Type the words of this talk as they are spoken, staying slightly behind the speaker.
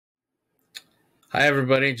Hi,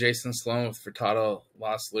 everybody. Jason Sloan with Furtado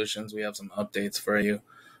Law Solutions. We have some updates for you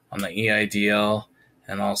on the EIDL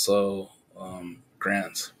and also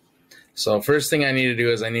grants. So first thing I need to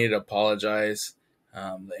do is I need to apologize.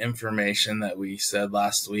 The information that we said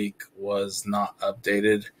last week was not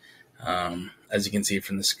updated. As you can see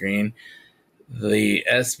from the screen, the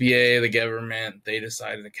SBA, the government, they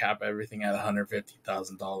decided to cap everything at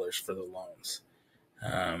 $150,000 for the loans.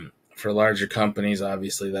 For larger companies,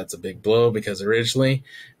 obviously, that's a big blow because originally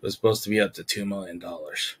it was supposed to be up to $2 million.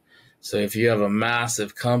 So if you have a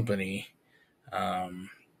massive company,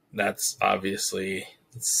 that's obviously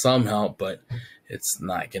some help, but it's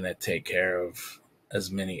not going to take care of as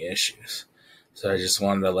many issues. So I just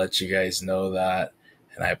wanted to let you guys know that,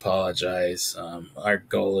 and I apologize. Our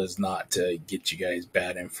goal is not to get you guys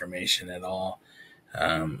bad information at all.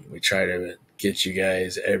 We try to get you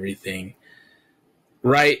guys everything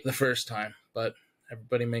right the first time, but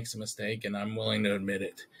everybody makes a mistake, and I'm willing to admit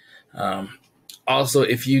it. Also,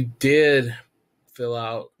 if you did fill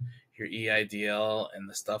out your EIDL and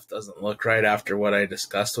the stuff doesn't look right after what I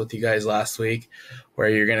discussed with you guys last week, where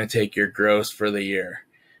you're going to take your gross for the year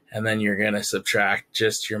and then you're going to subtract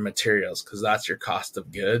just your materials because that's your cost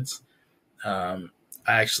of goods. I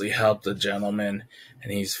actually helped a gentleman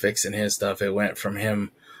and he's fixing his stuff. It went from him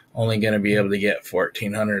only going to be able to get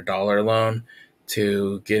 $1,400 loan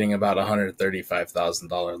to getting about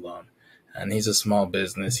 $135,000 loan. And he's a small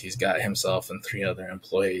business. He's got himself and 3 other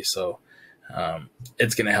employees. So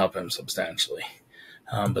it's going to help him substantially.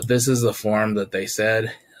 But this is the form that they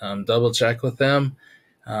said. Double check with them.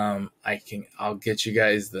 I'll get you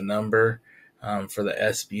guys the number for the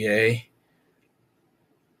SBA.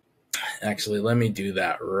 Actually, let me do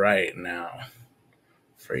that right now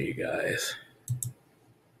for you guys.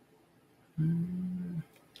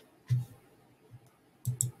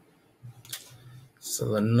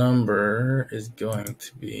 So the number is going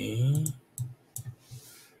to be,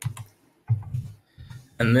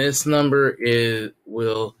 and this number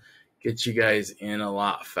will get you guys in a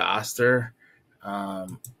lot faster. The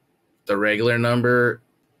regular number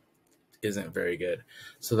isn't very good.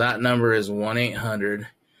 So that number is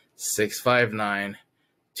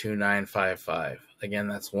 1-800-659-2955. Again,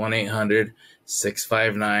 that's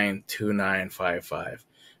 1-800-659-2955.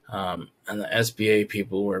 And the SBA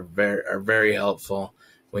people are very helpful.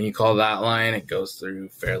 When you call that line, it goes through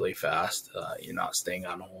fairly fast. You're not staying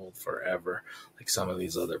on hold forever like some of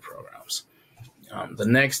these other programs. The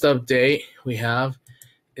next update we have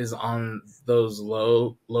is on those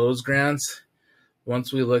Lowe's grants.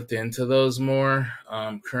 Once we looked into those more,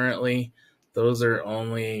 currently those are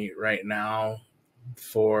only right now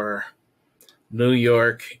for New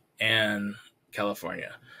York and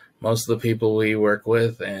California. Most of the people we work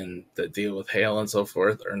with and that deal with hail and so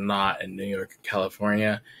forth are not in New York and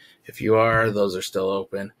California. If you are, those are still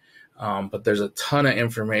open. But there's a ton of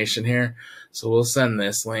information here. So we'll send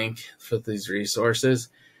this link with these resources.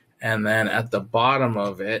 And then at the bottom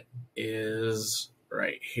of it is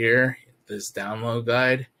right here, this download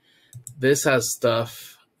guide. This has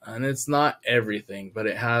stuff, and it's not everything, but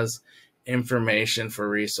it has information for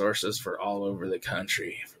resources for all over the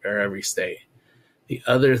country or every state. The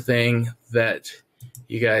other thing that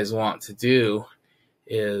you guys want to do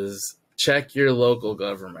is check your local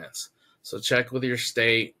governments. So check with your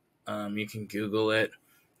state. You can Google it.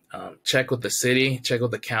 Check with the city. Check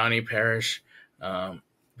with the county, parish,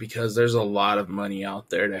 because there's a lot of money out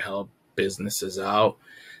there to help businesses out.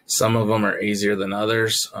 Some of them are easier than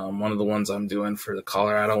others. One of the ones I'm doing for the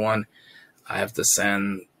Colorado one, I have to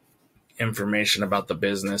send information about the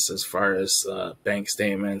business as far as bank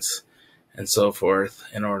statements and so forth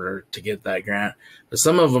in order to get that grant. But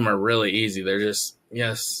some of them are really easy. They're just,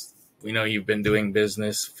 yes, we know you've been doing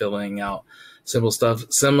business, filling out simple stuff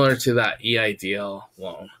similar to that EIDL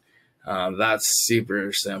loan. That's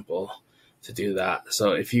super simple to do that.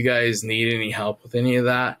 So if you guys need any help with any of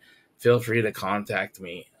that, feel free to contact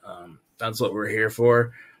me. That's what we're here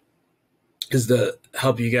for, is to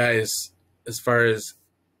help you guys as far as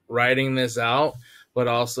writing this out, but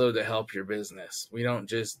also to help your business. We don't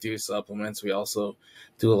just do supplements. We also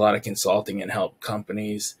do a lot of consulting and help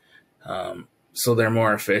companies so they're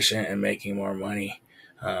more efficient and making more money.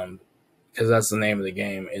 Because that's the name of the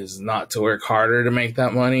game, is not to work harder to make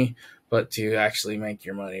that money, but to actually make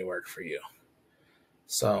your money work for you.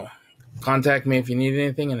 So contact me if you need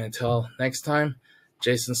anything. And until next time,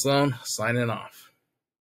 Jason Sloan signing off.